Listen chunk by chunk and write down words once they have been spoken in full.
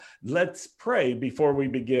Let's pray before we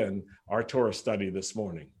begin our Torah study this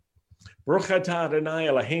morning. Baruch atah Adonai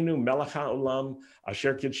Eloheinu melech haolam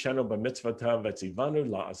asher kidshenu b'mitzvotav v'tzivanu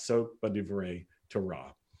la'asok b'divrei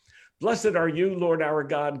Torah. Blessed are you, Lord our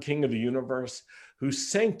God, King of the universe, who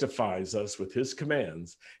sanctifies us with his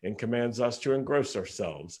commands and commands us to engross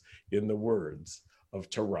ourselves in the words of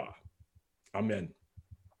Torah. Amen.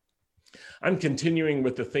 I'm continuing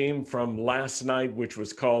with the theme from last night, which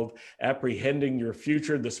was called Apprehending Your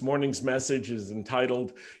Future. This morning's message is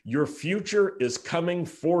entitled, Your Future is Coming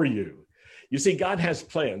for You. You see, God has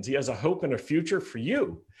plans. He has a hope and a future for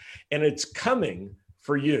you, and it's coming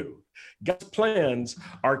for you. God's plans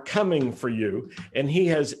are coming for you, and he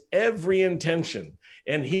has every intention,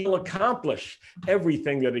 and he'll accomplish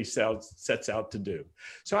everything that he sets out to do.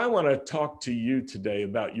 So I want to talk to you today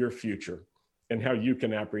about your future and how you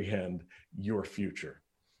can apprehend your future.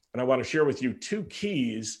 And I want to share with you two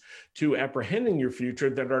keys to apprehending your future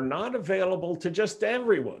that are not available to just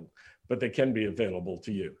everyone, but they can be available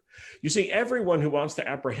to you. You see, everyone who wants to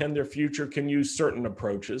apprehend their future can use certain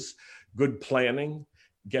approaches: good planning,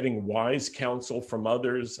 getting wise counsel from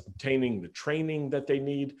others, obtaining the training that they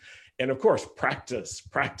need, and of course, practice,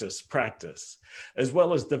 as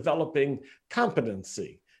well as developing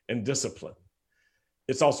competency and discipline.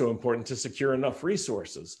 It's also important to secure enough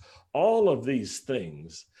resources. All of these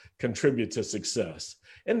things contribute to success,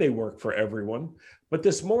 and they work for everyone. But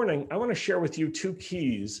this morning, I want to share with you two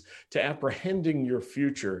keys to apprehending your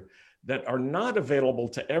future that are not available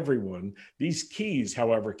to everyone. These keys,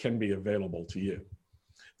 however, can be available to you.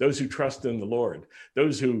 Those who trust in the Lord,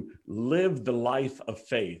 those who live the life of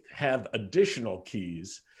faith, have additional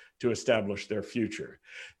keys to establish their future.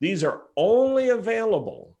 These are only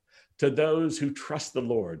available to those who trust the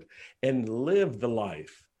Lord and live the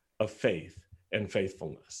life of faith and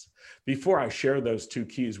faithfulness. Before I share those two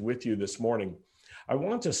keys with you this morning, I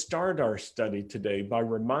want to start our study today by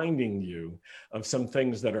reminding you of some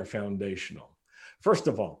things that are foundational. First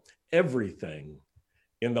of all, everything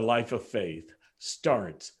in the life of faith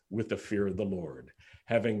starts with the fear of the Lord,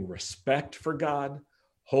 having respect for God,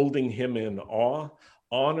 holding him in awe,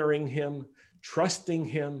 honoring him, trusting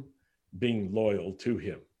him, being loyal to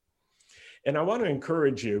him. And I want to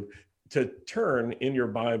encourage you to turn in your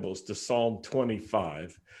Bibles to Psalm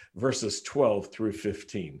 25, verses 12 through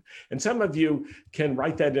 15. And some of you can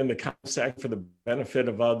write that in the comment section for the benefit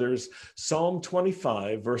of others. Psalm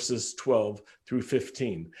 25, verses 12 through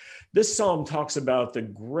 15. This psalm talks about the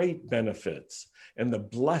great benefits and the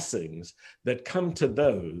blessings that come to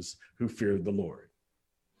those who fear the Lord.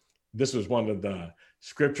 This was one of the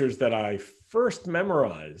scriptures that I first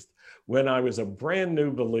memorized when I was a brand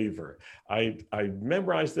new believer. I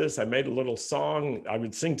memorized this. I made a little song. I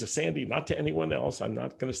would sing to Sandy, not to anyone else. I'm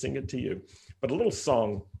not going to sing it to you, but a little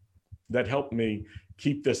song that helped me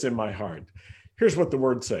keep this in my heart. Here's what the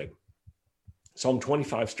words say. Psalm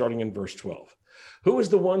 25, starting in verse 12. Who is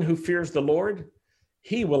the one who fears the Lord?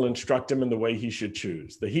 He will instruct him in the way he should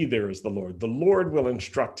choose. The he there is the Lord. The Lord will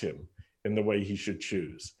instruct him in the way he should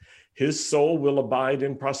choose. His soul will abide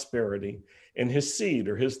in prosperity, and his seed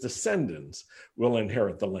or his descendants will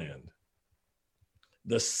inherit the land.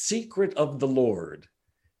 The secret of the Lord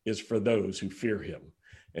is for those who fear him,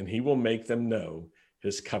 and he will make them know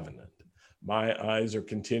his covenant. My eyes are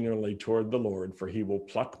continually toward the Lord, for he will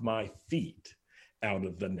pluck my feet out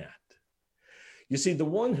of the net. You see, the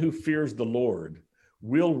one who fears the Lord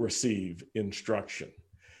will receive instruction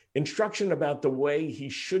about the way he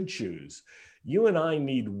should choose. You and I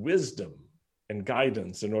need wisdom and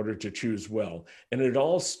guidance in order to choose well. And it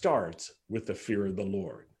all starts with the fear of the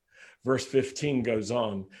Lord. Verse 15 goes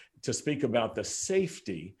on to speak about the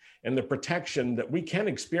safety and the protection that we can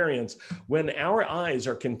experience when our eyes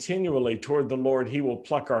are continually toward the Lord. He will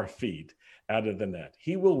pluck our feet out of the net.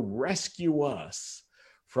 He will rescue us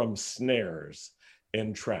from snares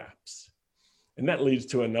and traps. And that leads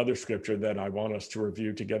to another scripture that I want us to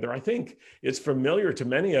review together. I think it's familiar to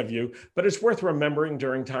many of you, but it's worth remembering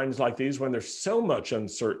during times like these when there's so much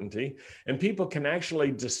uncertainty and people can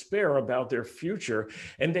actually despair about their future,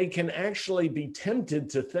 and they can actually be tempted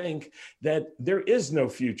to think that there is no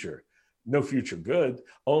future good,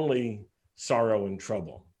 only sorrow and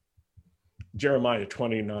trouble. Jeremiah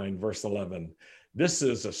 29, verse 11. This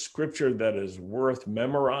is a scripture that is worth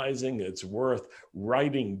memorizing. It's worth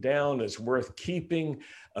writing down. It's worth keeping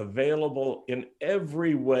available in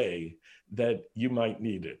every way that you might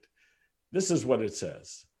need it. This is what it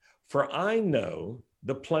says. For I know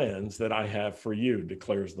the plans that I have for you,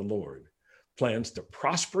 declares the Lord. Plans to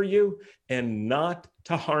prosper you and not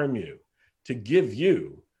to harm you, to give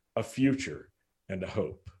you a future and a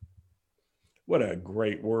hope. What a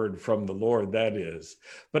great word from the Lord that is.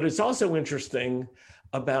 But it's also interesting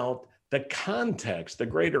about the context, the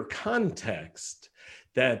greater context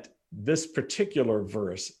that this particular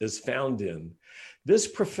verse is found in. This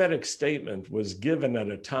prophetic statement was given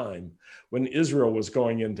at a time when Israel was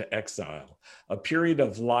going into exile, a period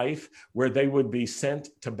of life where they would be sent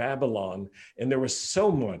to Babylon. And there was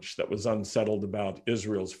so much that was unsettled about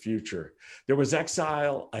Israel's future. There was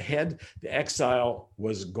exile ahead. The exile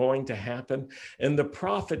was going to happen. And the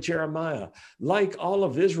prophet Jeremiah, like all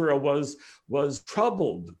of Israel, was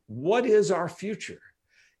troubled. What is our future?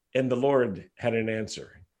 And the Lord had an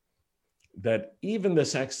answer, that even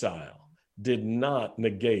this exile did not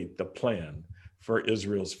negate the plan for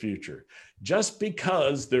Israel's future. Just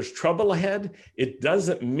because there's trouble ahead, it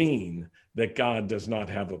doesn't mean that God does not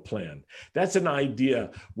have a plan. That's an idea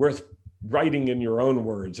worth writing in your own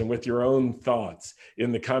words and with your own thoughts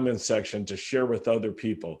in the comments section to share with other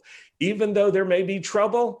people. Even though there may be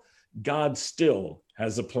trouble, God still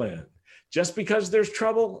has a plan. Just because there's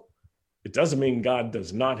trouble, it doesn't mean God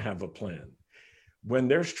does not have a plan. When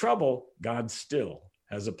there's trouble, God still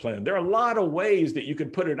has a plan. There are a lot of ways that you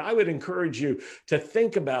could put it. I would encourage you to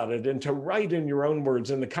think about it and to write in your own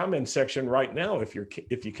words in the comment section right now, if you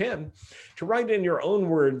can, to write in your own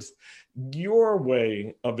words your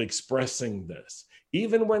way of expressing this.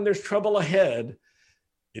 Even when there's trouble ahead,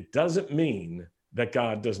 it doesn't mean that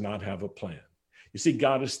God does not have a plan. You see,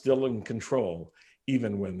 God is still in control,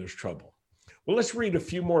 even when there's trouble. Well, let's read a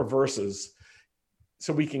few more verses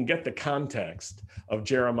so we can get the context of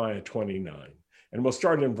Jeremiah 29. And we'll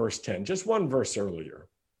start in verse 10, just one verse earlier.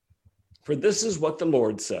 For this is what the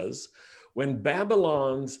Lord says, when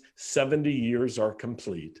Babylon's 70 years are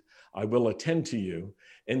complete, I will attend to you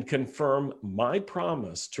and confirm my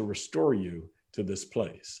promise to restore you to this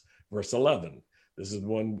place. Verse 11, this is the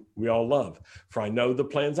one we all love. For I know the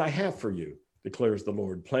plans I have for you, declares the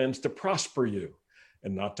Lord, plans to prosper you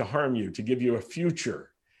and not to harm you, to give you a future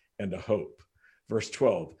and a hope. Verse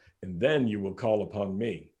 12, and then you will call upon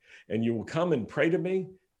me, and you will come and pray to me,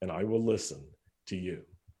 and I will listen to you.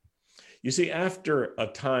 You see, after a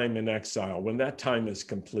time in exile, when that time is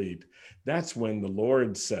complete, that's when the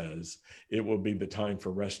Lord says it will be the time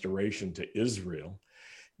for restoration to Israel.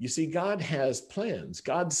 You see, God has plans.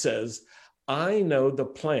 God says, I know the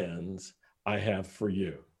plans I have for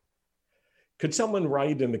you. Could someone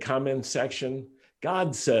write in the comments section,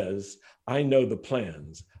 God says, I know the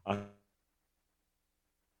plans I have.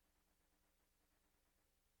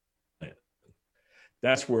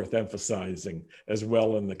 That's worth emphasizing as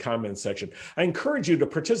well in the comments section. I encourage you to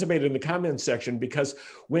participate in the comments section, because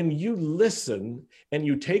when you listen and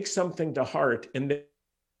you take something to heart and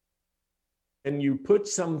you put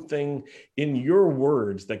something in your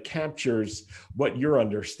words that captures what you're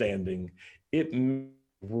understanding, it makes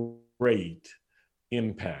great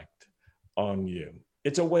impact on you.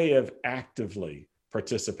 It's a way of actively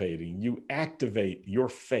participating. You activate your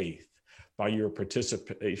faith by your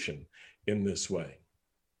participation in this way.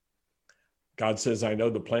 God says, I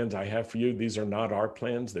know the plans I have for you. These are not our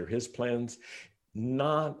plans. They're his plans,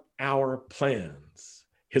 not our plans,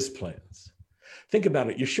 his plans. Think about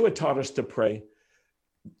it. Yeshua taught us to pray,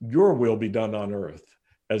 your will be done on earth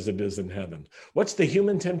as it is in heaven. What's the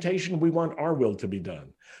human temptation? We want our will to be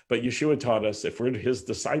done. But Yeshua taught us, if we're his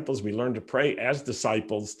disciples, we learn to pray as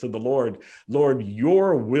disciples to the Lord, Lord,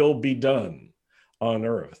 your will be done on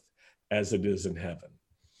earth as it is in heaven.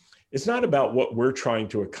 It's not about what we're trying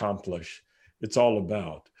to accomplish. It's all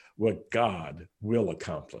about what God will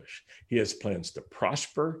accomplish. He has plans to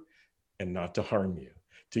prosper and not to harm you,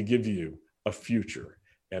 to give you a future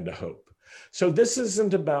and a hope. So this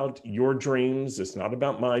isn't about your dreams. It's not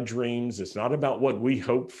about my dreams. It's not about what we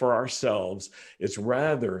hope for ourselves. It's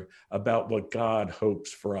rather about what God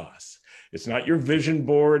hopes for us. It's not your vision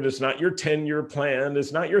board. It's not your 10-year plan.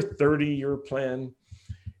 It's not your 30-year plan.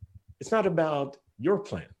 It's not about your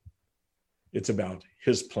plan. It's about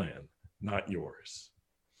his plan, not yours.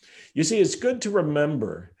 You see, it's good to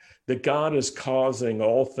remember that God is causing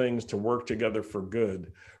all things to work together for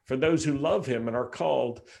good for those who love him and are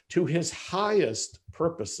called to his highest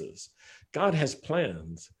purposes. God has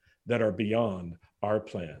plans that are beyond our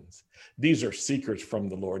plans. These are secrets from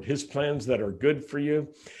the Lord, his plans that are good for you.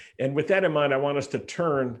 And with that in mind, I want us to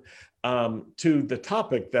turn to the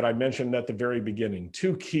topic that I mentioned at the very beginning,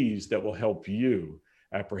 2 keys that will help you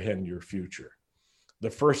apprehend your future. The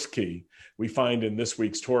first key we find in this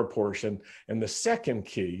week's Torah portion, and the second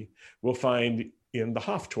key we'll find in the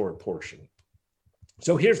Haftorah portion.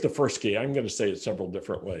 So here's the first key. I'm going to say it several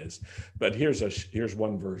different ways, but here's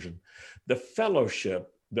one version. The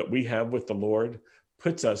fellowship that we have with the Lord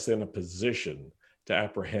puts us in a position to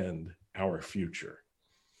apprehend our future.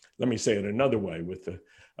 Let me say it another way with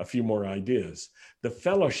a few more ideas. The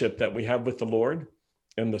fellowship that we have with the Lord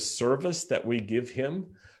and the service that we give him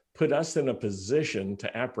put us in a position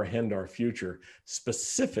to apprehend our future,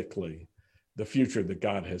 specifically the future that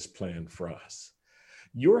God has planned for us.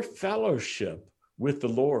 Your fellowship with the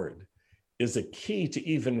Lord is a key to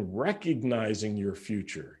even recognizing your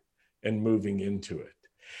future and moving into it.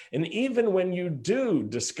 And even when you do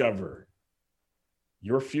discover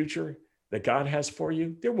your future that God has for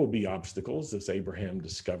you, there will be obstacles, as Abraham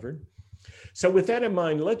discovered. So with that in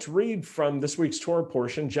mind, let's read from this week's Torah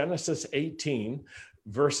portion, Genesis 18,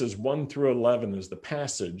 verses 1 through 11 is the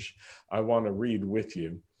passage I want to read with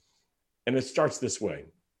you. And it starts this way.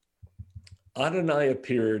 Adonai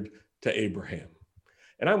appeared to Abraham.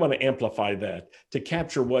 And I want to amplify that to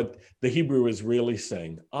capture what the Hebrew is really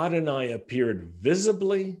saying. Adonai appeared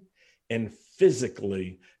visibly and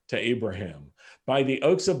physically to Abraham by the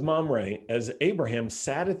oaks of Mamre as Abraham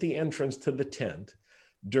sat at the entrance to the tent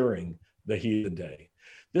during the heat of the day.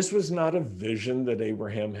 This was not a vision that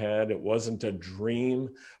Abraham had. It wasn't a dream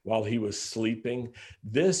while he was sleeping.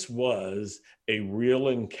 This was a real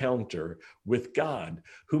encounter with God,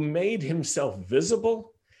 who made himself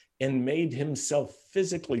visible and made himself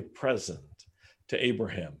physically present to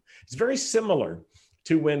Abraham. It's very similar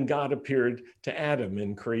to when God appeared to Adam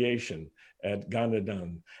in creation at Gan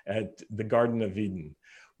Eden, at the Garden of Eden,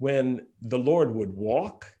 when the Lord would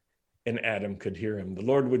walk and Adam could hear him. The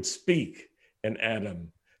Lord would speak and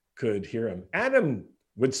Adam could hear him. Adam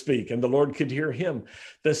would speak and the Lord could hear him.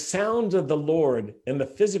 The sound of the Lord and the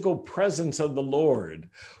physical presence of the Lord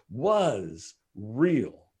was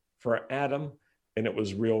real for Adam, and it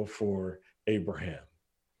was real for Abraham.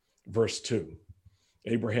 Verse 2,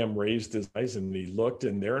 Abraham raised his eyes and he looked,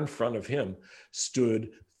 and there in front of him stood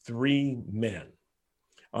 3 men.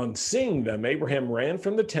 On seeing them, Abraham ran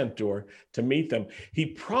from the tent door to meet them. He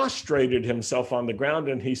prostrated himself on the ground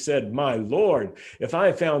and he said, "My Lord, if I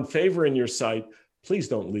have found favor in your sight, please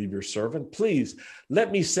don't leave your servant. Please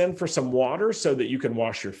let me send for some water so that you can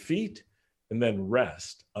wash your feet and then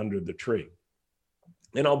rest under the tree.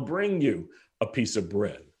 And I'll bring you a piece of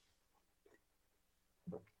bread.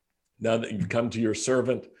 Now that you've come to your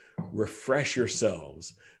servant, refresh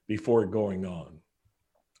yourselves before going on."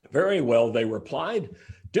 "Very well," they replied.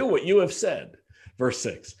 "Do what you have said." Verse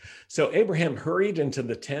 6. So Abraham hurried into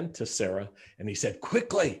the tent to Sarah, and he said,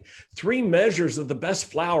 "Quickly, 3 measures of the best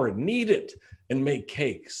flour, knead it and make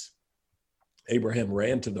cakes." Abraham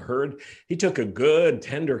ran to the herd. He took a good,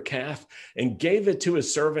 tender calf and gave it to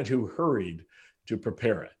his servant, who hurried to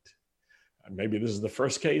prepare it. Maybe this is the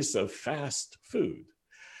first case of fast food.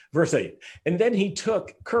 Verse 8. And then he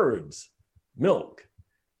took curds, milk,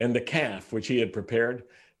 and the calf which he had prepared,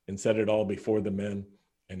 and set it all before the men.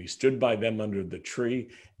 And he stood by them under the tree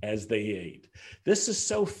as they ate. This is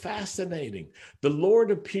so fascinating. The Lord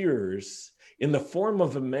appears in the form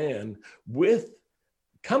of a man with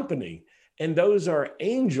company, and those are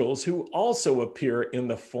angels who also appear in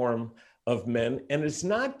the form of men. And it's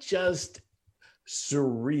not just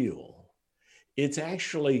surreal, it's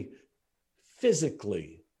actually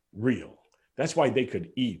physically real. That's why they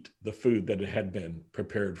could eat the food that had been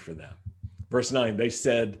prepared for them. Verse 9, they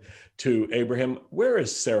said to Abraham, "Where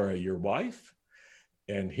is Sarah, your wife?"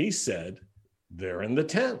 And he said, "They're in the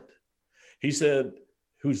tent." He said,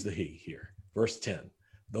 who's the he here? Verse 10,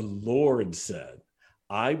 the Lord said,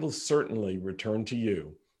 "I will certainly return to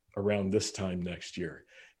you around this time next year,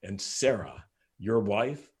 and Sarah, your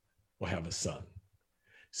wife, will have a son."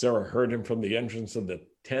 Sarah heard him from the entrance of the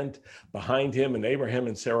tent behind him, and Abraham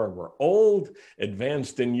and Sarah were old,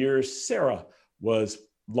 advanced in years. Sarah was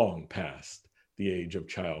long past the age of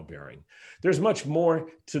childbearing. There's much more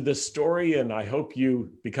to this story, and I hope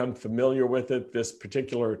you become familiar with it. This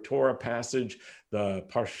particular Torah passage, the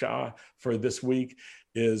Parsha for this week,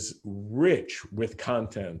 is rich with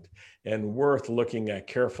content and worth looking at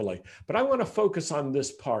carefully. But I want to focus on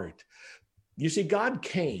this part. You see, God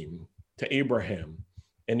came to Abraham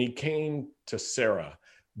and he came to Sarah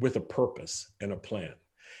with a purpose and a plan.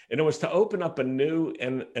 And it was to open up a new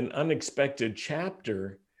and an unexpected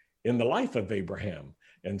chapter in the life of Abraham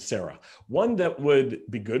and Sarah, one that would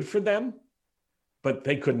be good for them, but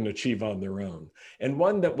they couldn't achieve on their own, and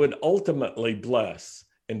one that would ultimately bless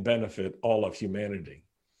and benefit all of humanity.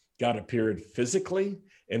 God appeared physically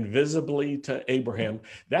and visibly to Abraham.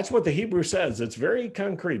 That's what the Hebrew says. It's very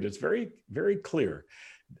concrete. It's very, very clear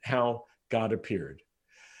how God appeared.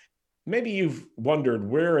 Maybe you've wondered,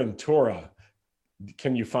 where in Torah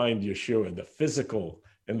can you find Yeshua, the physical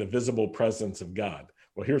and the visible presence of God?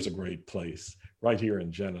 Well, here's a great place, right here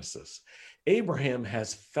in Genesis. Abraham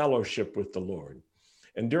has fellowship with the Lord.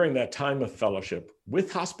 And during that time of fellowship,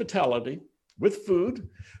 with hospitality, with food,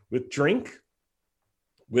 with drink,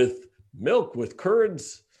 with milk, with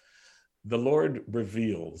curds, the Lord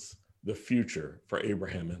reveals the future for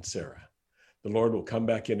Abraham and Sarah. The Lord will come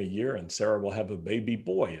back in a year and Sarah will have a baby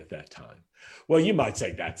boy at that time. Well, you might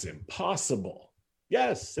say that's impossible.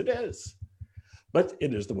 Yes, it is. But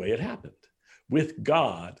it is the way it happened. With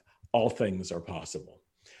God, all things are possible.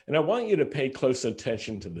 And I want you to pay close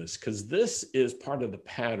attention to this because this is part of the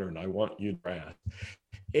pattern I want you to grasp.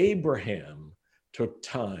 Abraham took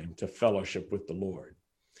time to fellowship with the Lord.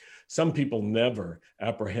 Some people never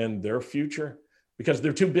apprehend their future because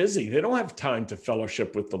they're too busy. They don't have time to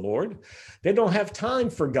fellowship with the Lord. They don't have time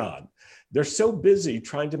for God. They're so busy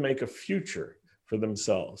trying to make a future for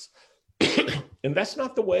themselves. And that's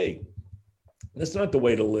not the way. That's not the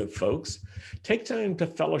way to live, folks. Take time to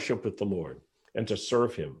fellowship with the Lord and to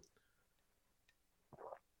serve him.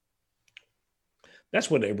 That's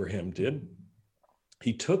what Abraham did.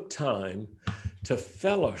 He took time to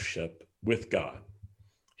fellowship with God.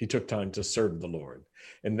 He took time to serve the Lord.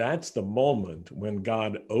 And that's the moment when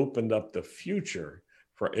God opened up the future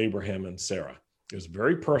for Abraham and Sarah. It was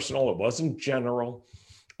very personal. It wasn't general.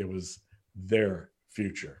 It was their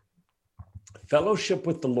future. Fellowship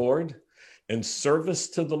with the Lord and service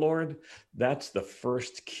to the Lord, that's the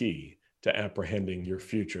first key to apprehending your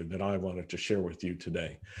future that I wanted to share with you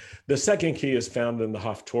today. The second key is found in the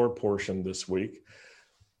Haftorah portion this week.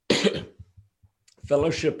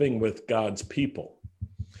 Fellowshipping with God's people.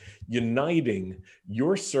 Uniting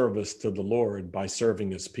your service to the Lord by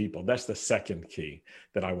serving his people. That's the second key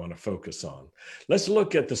that I want to focus on. Let's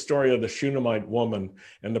look at the story of the Shunammite woman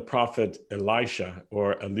and the prophet Elisha,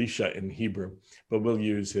 or Elisha in Hebrew, but we'll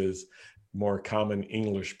use his more common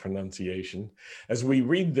English pronunciation. As we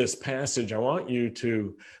read this passage, I want you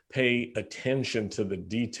to pay attention to the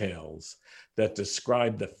details that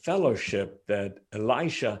describe the fellowship that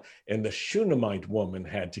Elisha and the Shunammite woman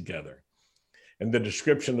had together, and the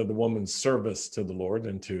description of the woman's service to the Lord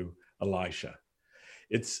and to Elisha.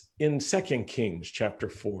 It's in 2 Kings chapter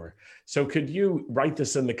 4. So could you write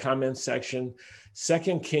this in the comments section?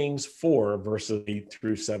 2 Kings 4, verses 8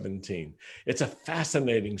 through 17. It's a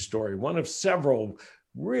fascinating story, one of several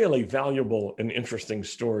really valuable and interesting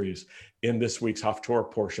stories in this week's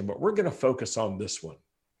Haftorah portion, but we're going to focus on this one,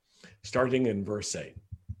 starting in verse 8.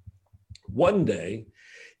 One day,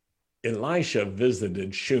 Elisha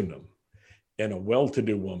visited Shunem, and a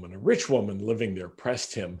well-to-do woman, a rich woman living there,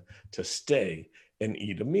 pressed him to stay and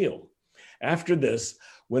eat a meal. After this,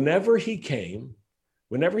 whenever he came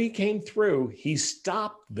through, he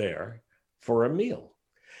stopped there for a meal.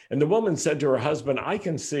 And the woman said to her husband, I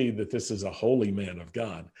can see that this is a holy man of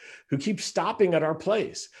God who keeps stopping at our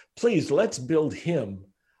place. Please, let's build him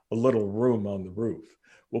a little room on the roof.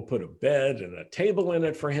 We'll put a bed and a table in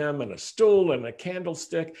it for him and a stool and a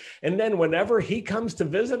candlestick. And then whenever he comes to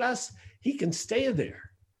visit us, he can stay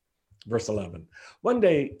there. Verse 11, one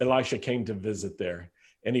day Elisha came to visit there,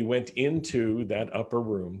 and he went into that upper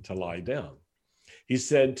room to lie down. He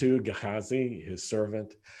said to Gehazi, his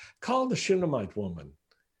servant, call the Shunammite woman.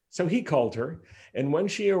 So he called her, and when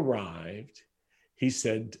she arrived, he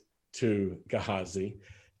said to Gehazi,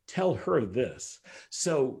 tell her this.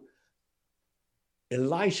 So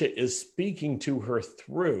Elisha is speaking to her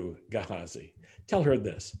through Gehazi. Tell her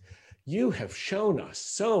this. You have shown us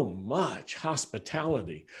so much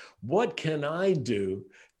hospitality. What can I do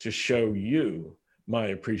to show you my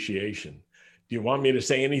appreciation? Do you want me to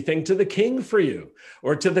say anything to the king for you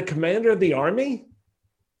or to the commander of the army?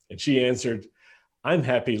 And she answered, I'm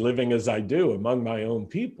happy living as I do among my own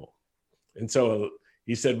people. And so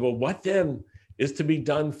he said, well, what then is to be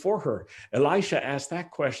done for her? Elisha asked that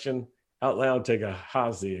question out loud to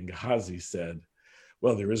Gehazi, and Gehazi said,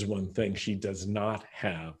 well, there is one thing. She does not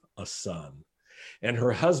have a son, and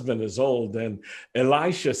her husband is old. And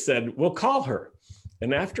Elisha said, well, call her.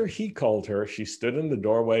 And after he called her, she stood in the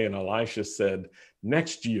doorway, and Elisha said,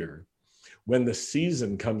 next year, when the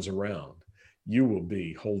season comes around, you will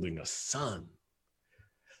be holding a son.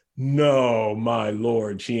 No, my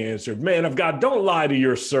Lord, she answered, man of God, don't lie to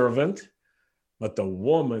your servant. But the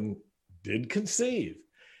woman did conceive,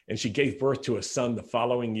 and she gave birth to a son the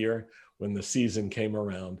following year when the season came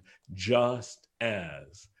around, just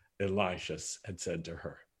as Elisha had said to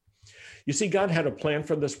her. You see, God had a plan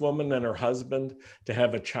for this woman and her husband to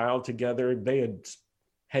have a child together. They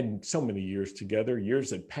had so many years together.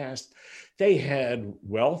 Years had passed. They had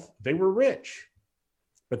wealth. They were rich,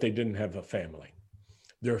 but they didn't have a family.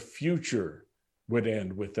 Their future would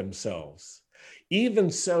end with themselves.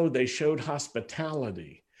 Even so, they showed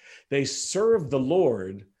hospitality. They served the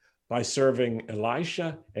Lord by serving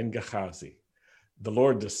Elisha and Gehazi. the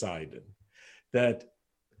Lord decided that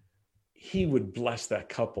he would bless that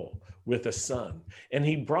couple with a son. And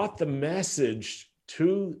he brought the message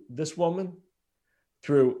to this woman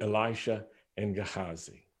through Elisha and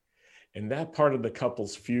Gehazi. And that part of the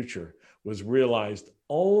couple's future was realized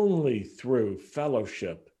only through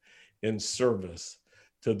fellowship in service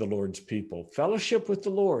to the Lord's people, fellowship with the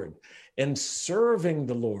Lord and serving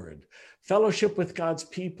the Lord, fellowship with God's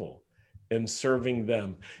people and serving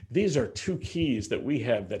them. These are two keys that we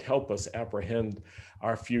have that help us apprehend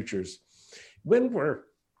our futures. When we're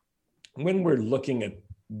looking at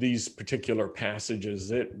these particular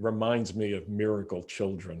passages, it reminds me of miracle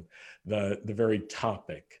children, the very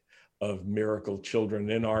topic of miracle children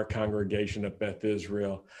in our congregation at Beth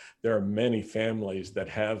Israel. There are many families that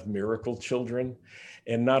have miracle children.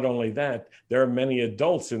 And not only that, there are many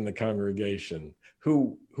adults in the congregation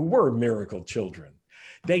who were miracle children.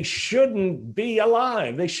 They shouldn't be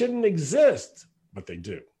alive. They shouldn't exist, but they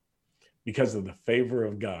do because of the favor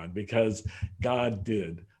of God, because God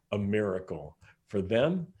did a miracle for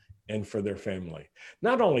them and for their family.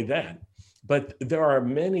 Not only that, but there are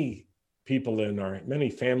many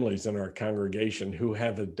families in our congregation who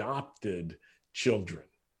have adopted children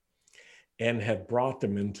and have brought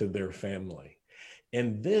them into their family.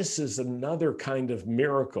 And this is another kind of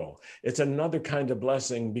miracle. It's another kind of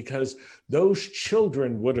blessing because those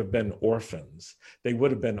children would have been orphans. They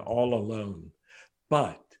would have been all alone.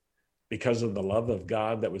 But because of the love of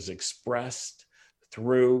God that was expressed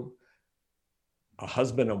through a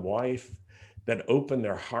husband and wife that opened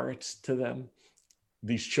their hearts to them,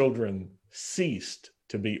 these children ceased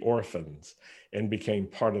to be orphans and became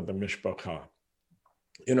part of the mishpachah.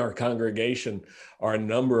 In our congregation are a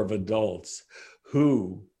number of adults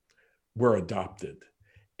who were adopted,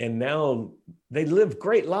 and now they live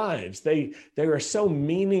great lives. They are so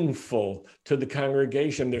meaningful to the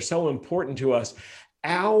congregation. They're so important to us.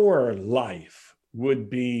 Our life would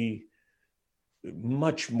be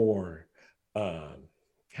much more,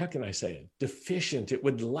 how can I say it, deficient. It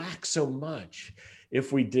would lack so much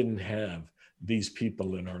if we didn't have these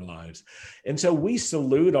people in our lives. And so we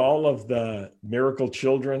salute all of the miracle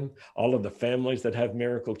children, all of the families that have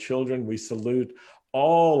miracle children. We salute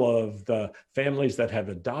all of the families that have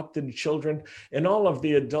adopted children and all of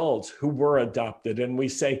the adults who were adopted. And we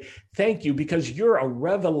say, thank you, because you're a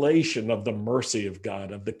revelation of the mercy of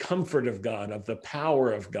God, of the comfort of God, of the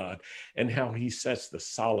power of God, and how he sets the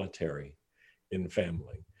solitary in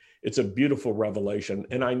family. It's a beautiful revelation.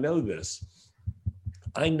 And I know this.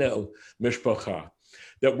 I know, mishpachah,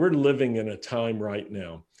 that we're living in a time right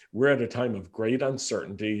now. We're at a time of great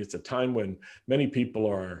uncertainty. It's a time when many people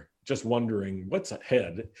are just wondering what's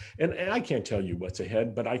ahead. And I can't tell you what's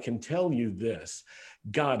ahead, but I can tell you this: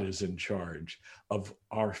 God is in charge of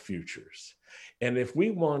our futures. And if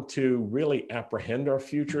we want to really apprehend our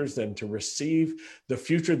futures and to receive the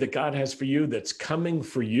future that God has for you that's coming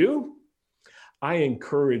for you, I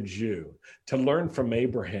encourage you to learn from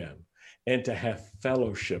Abraham and to have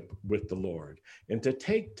fellowship with the Lord and to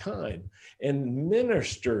take time and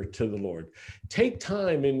minister to the Lord. Take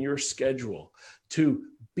time in your schedule to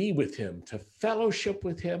be with him, to fellowship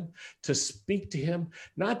with him, to speak to him,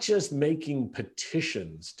 not just making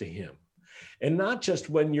petitions to him, and not just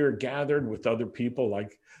when you're gathered with other people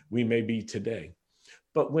like we may be today,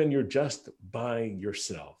 but when you're just by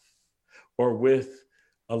yourself or with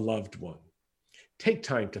a loved one. Take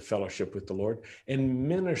time to fellowship with the Lord and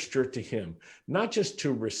minister to him, not just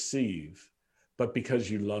to receive, but because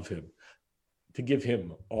you love him, to give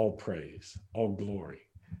him all praise, all glory,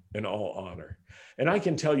 and all honor. And I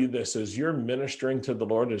can tell you this: as you're ministering to the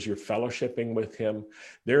Lord, as you're fellowshipping with him,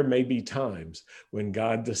 there may be times when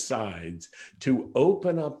God decides to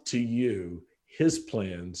open up to you his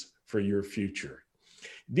plans for your future.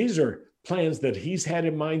 These are plans that he's had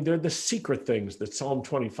in mind. They're the secret things that Psalm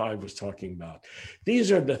 25 was talking about.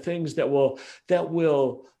 These are the things that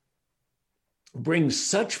will bring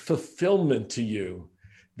such fulfillment to you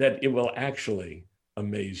that it will actually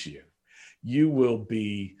amaze you. You will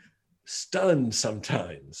be stunned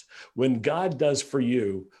sometimes when God does for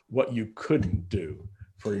you what you couldn't do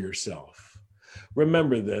for yourself.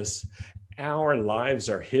 Remember this: our lives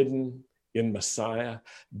are hidden in Messiah.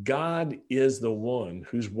 God is the one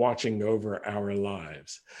who's watching over our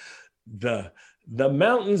lives. The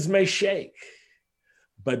mountains may shake,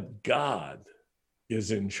 but God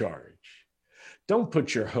is in charge. Don't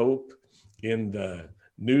put your hope in the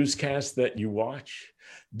newscast that you watch.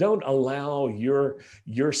 Don't allow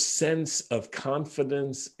your sense of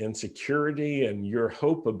confidence and security and your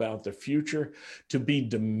hope about the future to be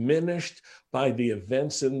diminished by the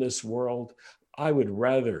events in this world. I would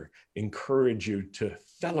rather encourage you to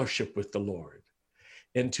fellowship with the Lord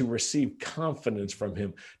and to receive confidence from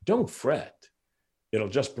him. Don't fret. It'll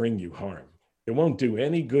just bring you harm. It won't do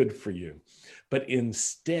any good for you. But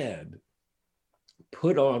instead,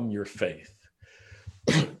 put on your faith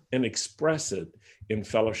and express it in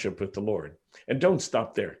fellowship with the Lord. And don't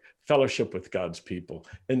stop there. Fellowship with God's people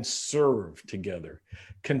and serve together.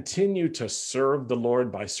 Continue to serve the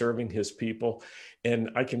Lord by serving his people.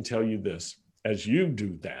 And I can tell you this, as you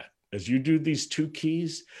do that, as you do these two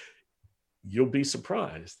keys, you'll be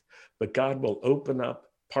surprised. But God will open up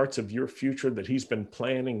parts of your future that he's been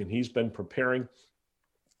planning and he's been preparing,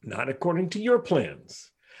 not according to your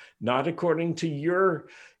plans, not according to your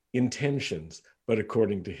intentions, but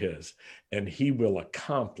according to his. And he will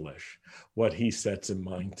accomplish what he sets in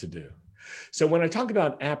mind to do. So when I talk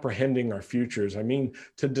about apprehending our futures, I mean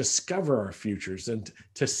to discover our futures and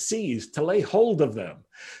to seize, to lay hold of them,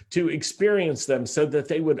 to experience them so that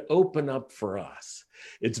they would open up for us.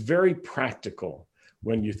 It's very practical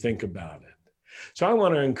when you think about it. So I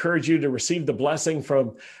want to encourage you to receive the blessing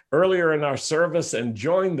from earlier in our service and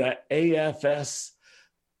join the AFS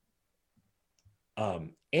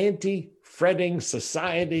Anti-Fretting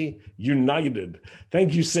Society United.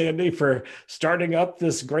 Thank you, Sandy, for starting up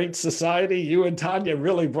this great society. You and Tanya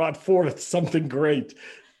really brought forth something great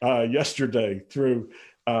yesterday through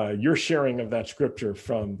your sharing of that scripture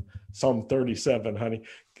from Psalm 37, honey.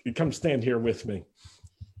 Come stand here with me.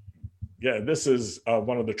 Yeah, this is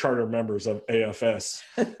one of the charter members of AFS,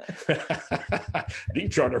 the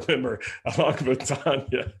charter member, along with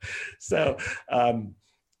Tanya. So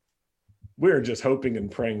we're just hoping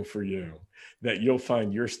and praying for you that you'll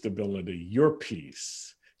find your stability, your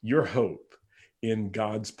peace, your hope in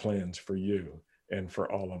God's plans for you and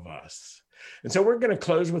for all of us. And so we're going to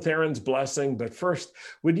close with Aaron's blessing. But first,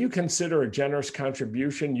 would you consider a generous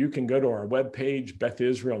contribution? You can go to our webpage,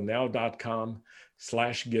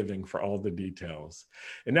 bethisraelnow.com/giving for all the details.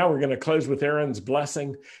 And now we're going to close with Aaron's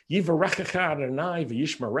blessing. Yivarechecha Adonai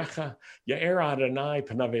v'yishmerecha, Ya'er Adonai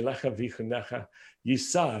panav elecha v'chunecha,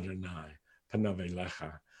 Yisa Adonai panav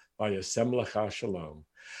elecha, v'yasem lecha shalom.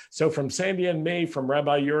 So from Sandy and me, from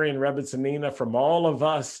Rabbi Yuri and Rebbe Zanina, from all of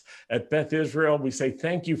us at Beth Israel, we say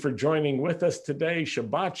thank you for joining with us today.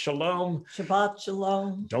 Shabbat shalom. Shabbat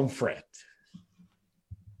shalom. Don't fret.